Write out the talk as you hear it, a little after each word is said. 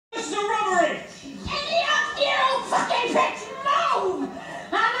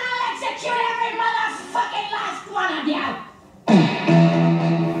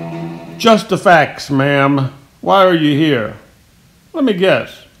Just the facts, ma'am. Why are you here? Let me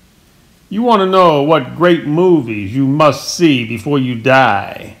guess. You want to know what great movies you must see before you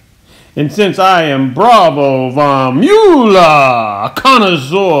die. And since I am Bravo von Müller, a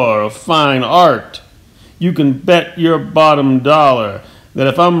connoisseur of fine art, you can bet your bottom dollar that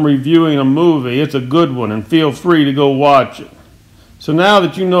if I'm reviewing a movie, it's a good one, and feel free to go watch it. So now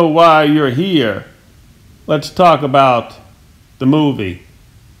that you know why you're here, let's talk about the movie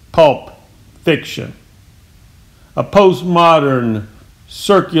Pulp Fiction, a postmodern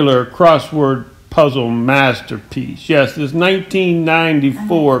circular crossword puzzle masterpiece. Yes, this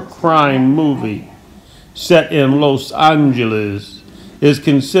 1994 crime movie set in Los Angeles is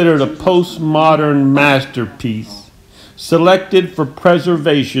considered a postmodern masterpiece, selected for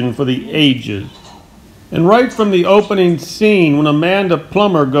preservation for the ages. And right from the opening scene, when Amanda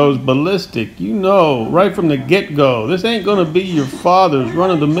Plummer goes ballistic, you know, right from the get-go, this ain't gonna be your father's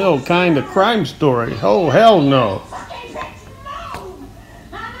run-of-the-mill kind of crime story. Oh, hell no.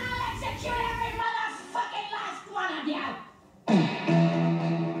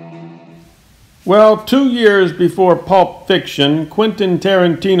 Well, 2 years before Pulp Fiction, Quentin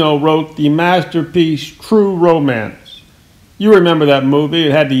Tarantino wrote the masterpiece True Romance. You remember that movie.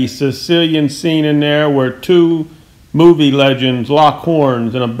 It had the Sicilian scene in there where two movie legends lock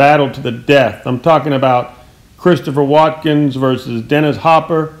horns in a battle to the death. I'm talking about Christopher Watkins versus Dennis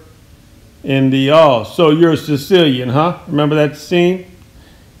Hopper in the, oh, so you're a Sicilian, huh? Remember that scene?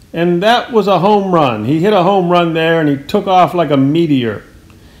 And that was a home run. He hit a home run there and he took off like a meteor.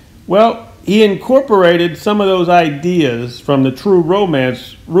 Well, he incorporated some of those ideas from the True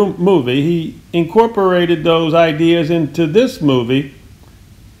Romance movie. He incorporated those ideas into this movie,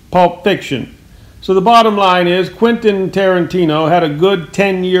 Pulp Fiction. So the bottom line is Quentin Tarantino had a good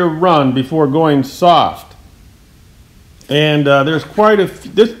 10-year run before going soft. And there's quite a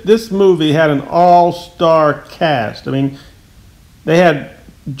this movie had an all-star cast. I mean, they had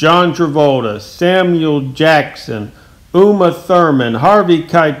John Travolta, Samuel Jackson, Uma Thurman, Harvey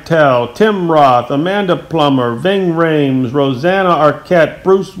Keitel, Tim Roth, Amanda Plummer, Ving Rhames, Rosanna Arquette,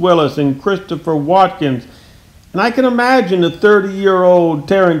 Bruce Willis, and Christopher Watkins. And I can imagine the 30-year-old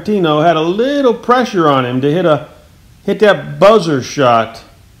Tarantino had a little pressure on him to hit that buzzer shot.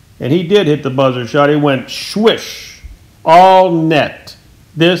 And he did hit the buzzer shot. He went swish, all net.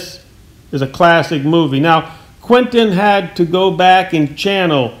 This is a classic movie. Now, Quentin had to go back and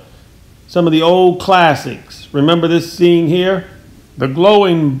channel some of the old classics. Remember this scene here? The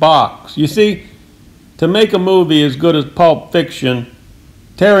glowing box. You see, to make a movie as good as Pulp Fiction,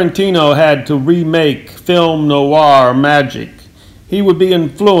 Tarantino had to remake film noir magic. He would be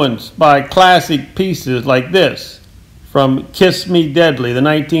influenced by classic pieces like this from Kiss Me Deadly, the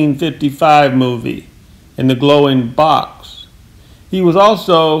 1955 movie, and The Glowing Box. He was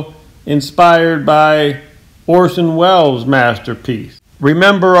also inspired by Orson Welles' masterpiece.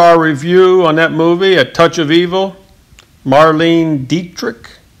 Remember our review on that movie, A Touch of Evil? Marlene Dietrich?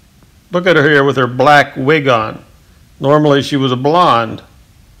 Look at her here with her black wig on. Normally she was a blonde.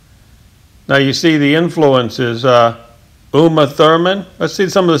 Now you see the influences. Uma Thurman. Let's see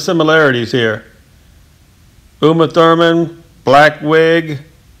some of the similarities here. Uma Thurman, black wig,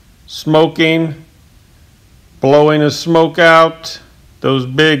 smoking, blowing a smoke out, those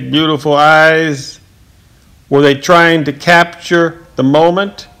big beautiful eyes. Were they trying to capture the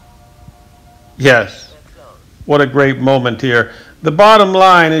moment? Yes. What a great moment here. The bottom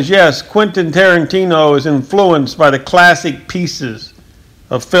line is, yes, Quentin Tarantino is influenced by the classic pieces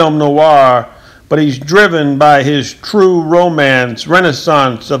of film noir, but he's driven by his true romance,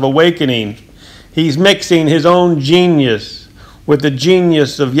 renaissance of awakening. He's mixing his own genius with the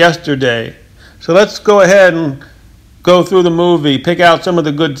genius of yesterday. So let's go ahead and go through the movie, pick out some of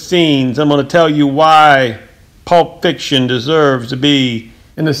the good scenes. I'm going to tell you why Pulp Fiction deserves to be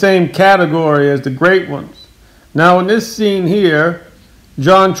in the same category as the great ones. Now in this scene here,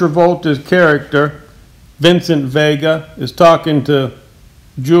 John Travolta's character, Vincent Vega, is talking to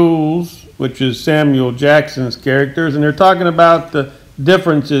Jules, which is Samuel Jackson's characters, and they're talking about the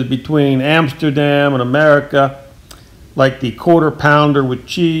differences between Amsterdam and America, like the quarter pounder with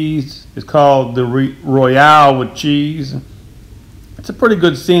cheese is called the Royale with cheese. It's a pretty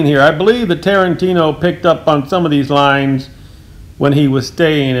good scene here. I believe that Tarantino picked up on some of these lines when he was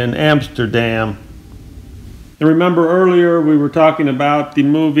staying in Amsterdam. And remember earlier we were talking about the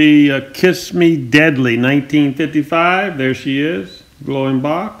movie Kiss Me Deadly, 1955. There she is, glowing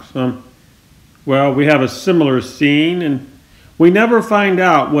box. Well, we have a similar scene, and we never find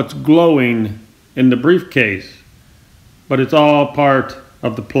out what's glowing in the briefcase, but it's all part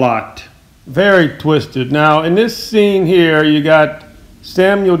of the plot. Very twisted. Now, in this scene here, you got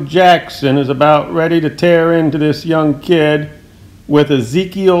Samuel Jackson is about ready to tear into this young kid with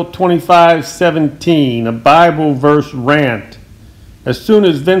Ezekiel 25:17, a Bible verse rant. As soon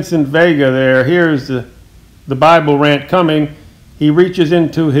as Vincent Vega there hears the Bible rant coming, he reaches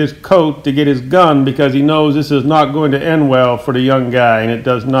into his coat to get his gun because he knows this is not going to end well for the young guy, and it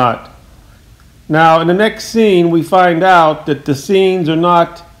does not. Now, in the next scene, we find out that the scenes are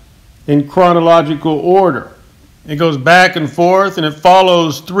not in chronological order. It goes back and forth, and it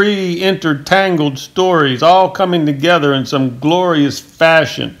follows three intertangled stories, all coming together in some glorious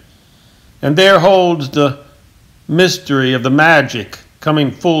fashion. And there holds the mystery of the magic coming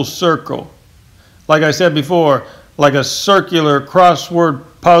full circle. Like I said before, like a circular crossword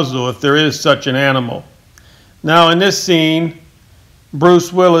puzzle, if there is such an animal. Now, in this scene,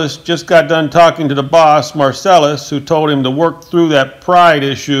 Bruce Willis just got done talking to the boss, Marcellus, who told him to work through that pride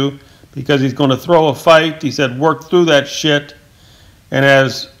issue because he's going to throw a fight. He said, work through that shit. And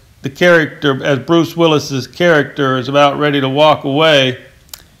as Bruce Willis's character is about ready to walk away,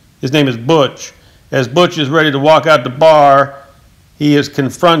 his name is Butch. As Butch is ready to walk out the bar, he is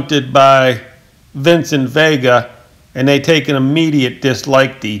confronted by Vincent Vega, and they take an immediate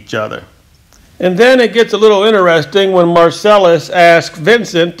dislike to each other. And then it gets a little interesting when Marcellus asks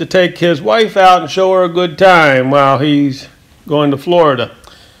Vincent to take his wife out and show her a good time while he's going to Florida.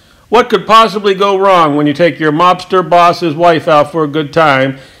 What could possibly go wrong when you take your mobster boss's wife out for a good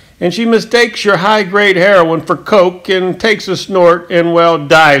time and she mistakes your high-grade heroin for coke and takes a snort and, well,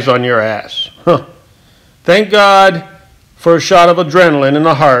 dies on your ass? Thank God for a shot of adrenaline in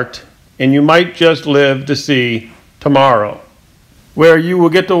the heart, and you might just live to see tomorrow, where you will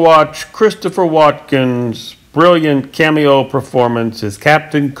get to watch Christopher Watkins' brilliant cameo performance as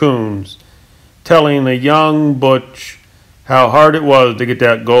Captain Coons, telling the young Butch how hard it was to get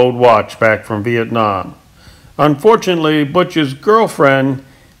that gold watch back from Vietnam. Unfortunately, Butch's girlfriend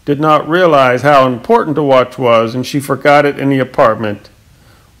did not realize how important the watch was, and she forgot it in the apartment,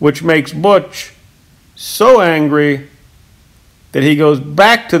 which makes Butch so angry that he goes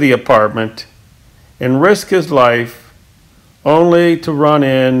back to the apartment and risks his life only to run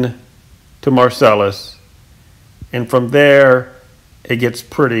in to Marcellus. And from there, it gets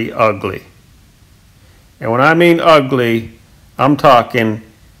pretty ugly. And when I mean ugly, I'm talking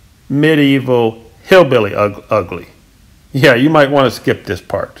medieval hillbilly ugly. Yeah, you might want to skip this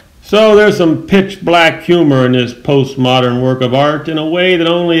part. So there's some pitch black humor in this postmodern work of art in a way that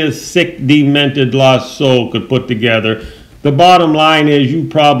only a sick, demented, lost soul could put together. The bottom line is you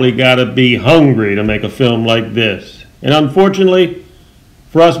probably got to be hungry to make a film like this. And unfortunately,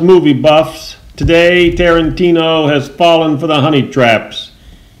 for us movie buffs, today Tarantino has fallen for the honey traps.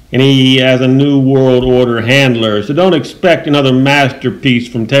 And he has a new world order handler. So don't expect another masterpiece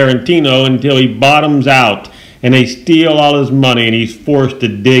from Tarantino until he bottoms out and they steal all his money and he's forced to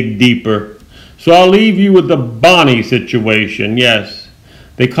dig deeper. So I'll leave you with the Bonnie situation. Yes,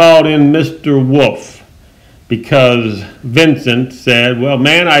 they called in Mr. Wolf because Vincent said, well,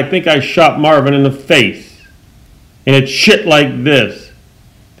 man, I think I shot Marvin in the face. And it's shit like this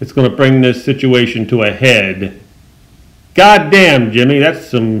that's going to bring this situation to a head. God damn, Jimmy, that's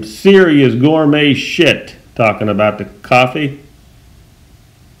some serious gourmet shit, talking about the coffee.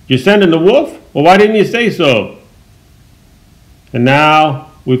 You're sending the wolf? Well, why didn't you say so? And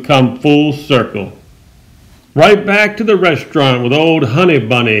now we've come full circle. Right back to the restaurant with old Honey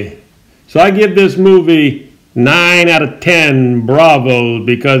Bunny. So I give this movie 9 out of 10 bravos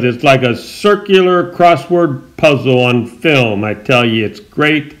because it's like a circular crossword puzzle on film. I tell you, it's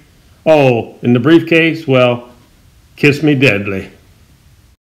great. Oh, in the briefcase, well, kiss me deadly.